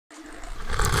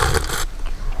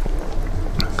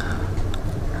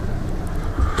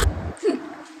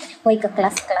Huwag ka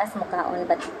class mukhaon,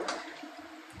 but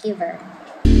give her.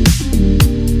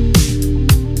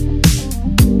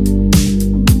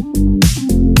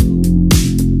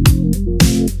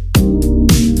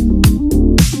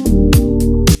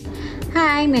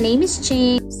 Hi, my name is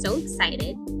Jane. I'm so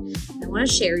excited. I want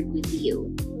to share it with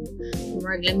you.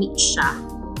 We're gonna meet siya.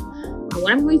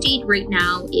 What I'm going to eat right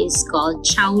now is called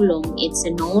Chaolong. It's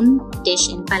a known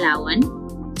dish in Palawan.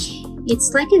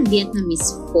 It's like a Vietnamese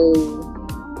Pho.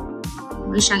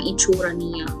 Ano siyang itsura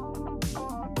niya.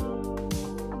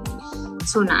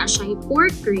 So, naa siya yung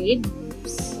pork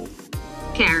ribs,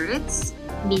 carrots,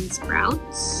 bean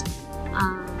sprouts,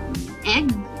 egg,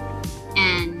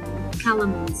 and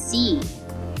calamansi.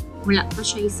 Wala pa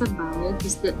siya yung sabaw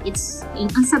kasi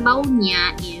ang sabaw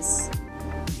niya is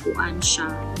kuan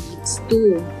siya, beef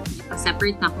stew.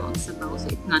 Separate na po ang sabaw so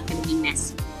it's not gonna be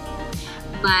messy.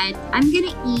 But I'm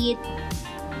gonna eat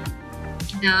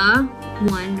the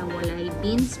one na wala yung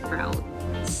bean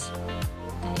sprouts.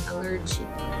 I'm allergic.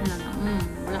 Wala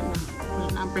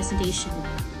na ang presentation.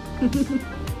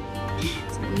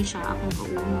 So, hindi siya akong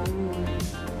kauno.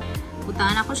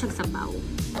 Putaan ako siya sabaw.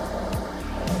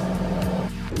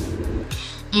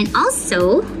 And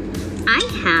also, I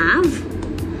have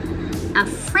a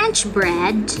French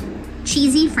bread,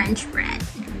 cheesy French bread.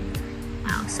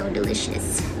 Wow, so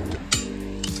delicious.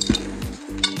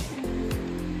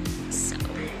 So,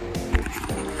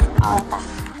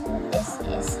 this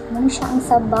is siyang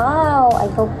sabaw. I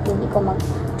hope hindi ko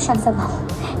siyang sabaw.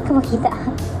 Kung makita.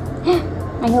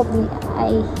 I hope I'm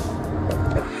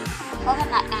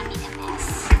not gonna be a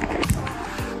mess.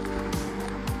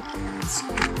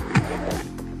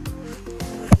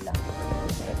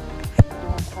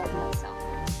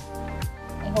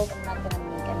 I hope I'm not gonna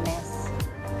make a mess.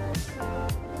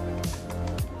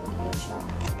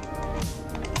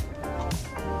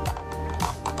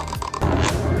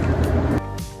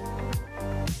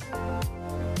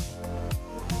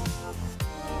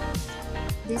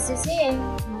 This is it.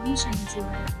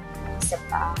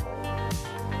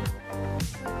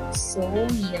 So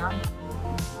yum.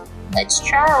 Let's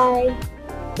try.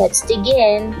 Let's dig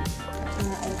in.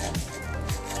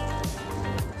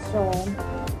 So,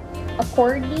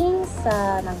 according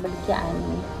sa nagbaligyan,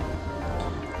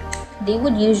 they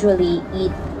would usually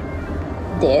eat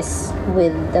this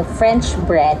with the French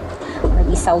bread. Or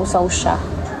isaw-saw siya.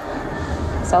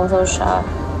 Isaw-saw siya.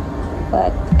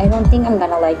 But I don't think I'm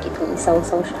gonna like it kung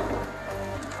isaw-saw siya.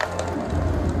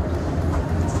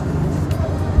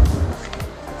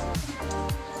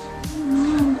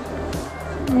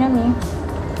 Yummy.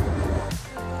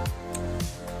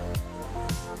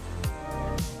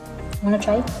 Wanna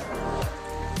try?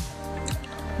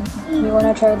 You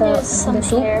wanna try the soup?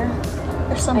 Hair.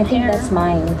 There's some I think hair. that's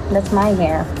mine. That's my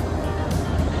hair.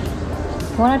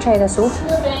 You wanna try the soup?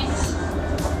 No, thanks.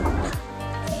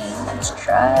 Okay, let's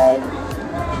try.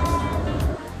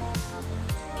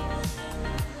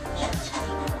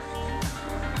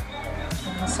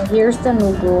 So here's the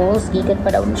noodles. Gigat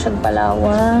pa daw na siyang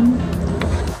Palawan.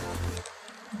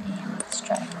 Okay, let's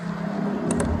try.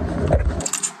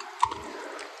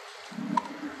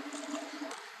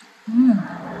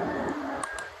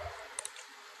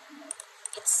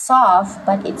 It's soft,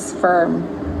 but it's firm.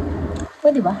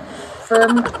 Pwede ba?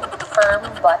 Firm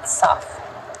but soft.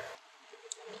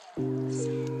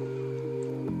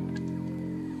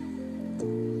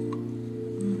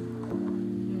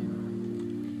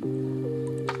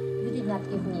 You did not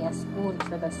give me a spoon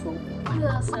for the soup.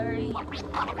 Yeah, sorry.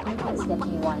 Can you please get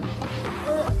me one?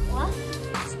 What?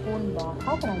 Spoon ba?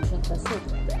 How can I drink the soup?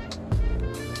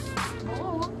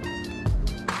 Oh.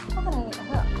 How can I need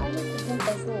to drink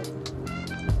the soup?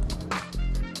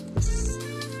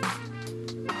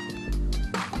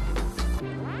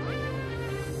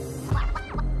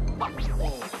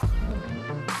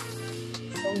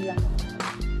 So yum.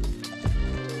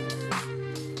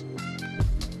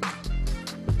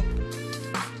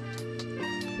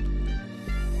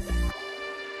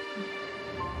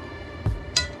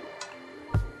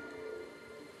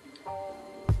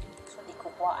 So di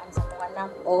kukuhaan sa mga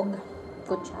ng og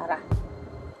kutsara.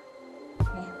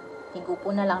 Eh,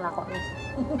 higupo na lang ako ni.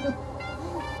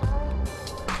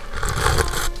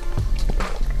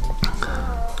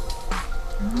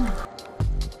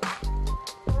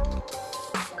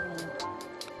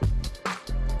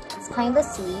 It's kind of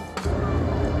sweet.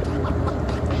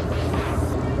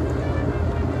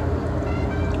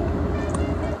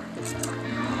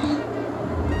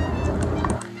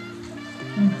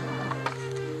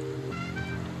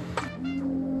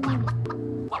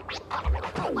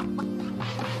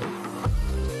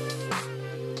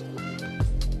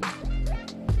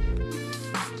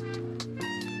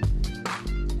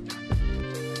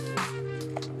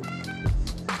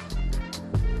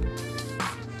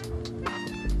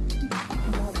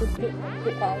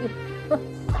 Sad.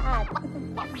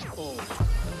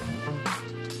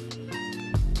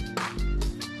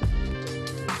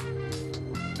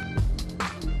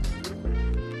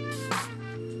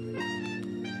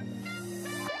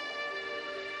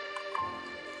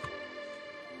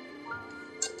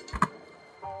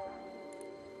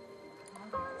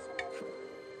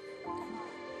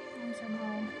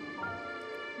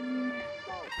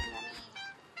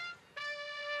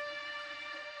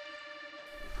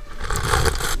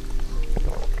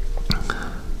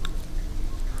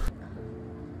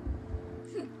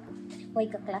 Hoy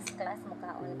ka class mo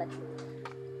kaon but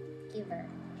giver.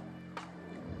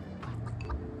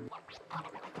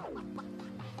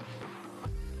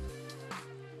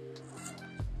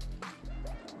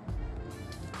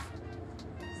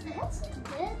 That's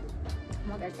good.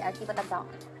 Mo arti pa tagdaw.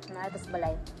 Nalabas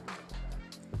balay.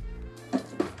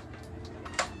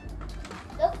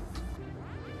 Look.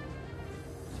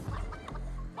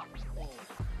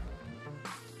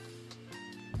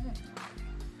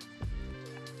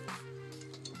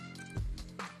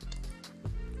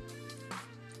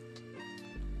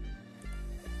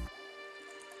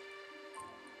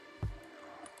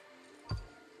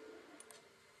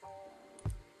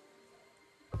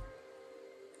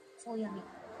 So yummy.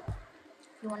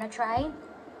 If you wanna try,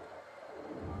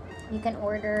 you can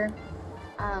order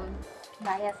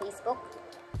via Facebook.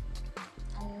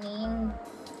 Ang name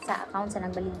sa account sa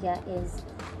nagbaligya is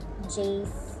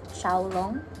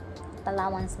Chaolong,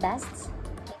 Palawan's Best.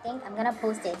 I think I'm gonna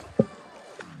post it.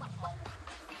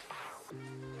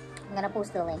 I'm gonna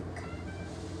post the link.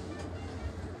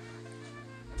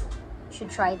 You should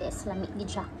try this. Lamig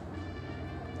gid siya.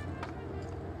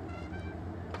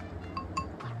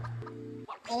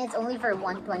 And it's only for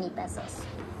 120 pesos.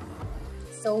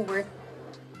 So worth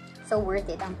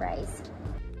it ang price.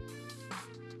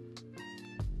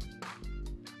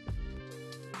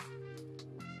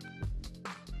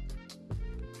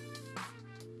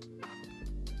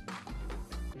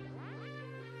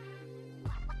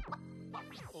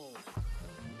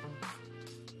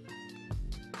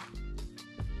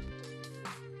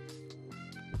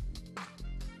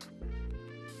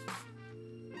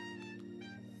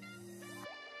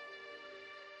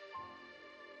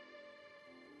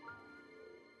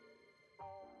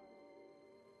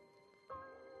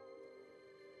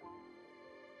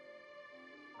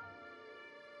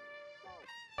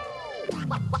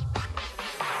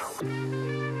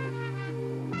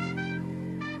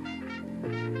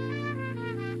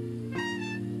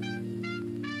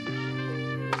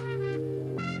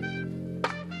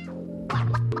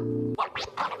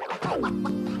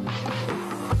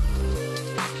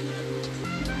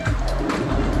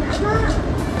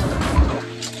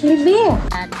 Baby.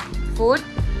 Food?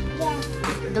 Yeah.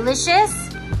 Delicious?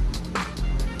 Yeah.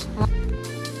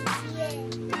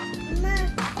 Ma.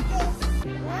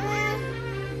 Mama.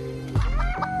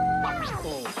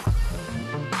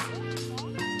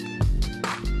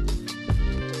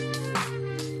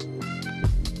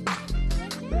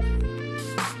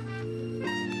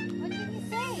 What did you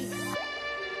say?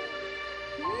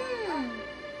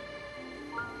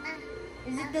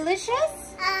 Is it delicious?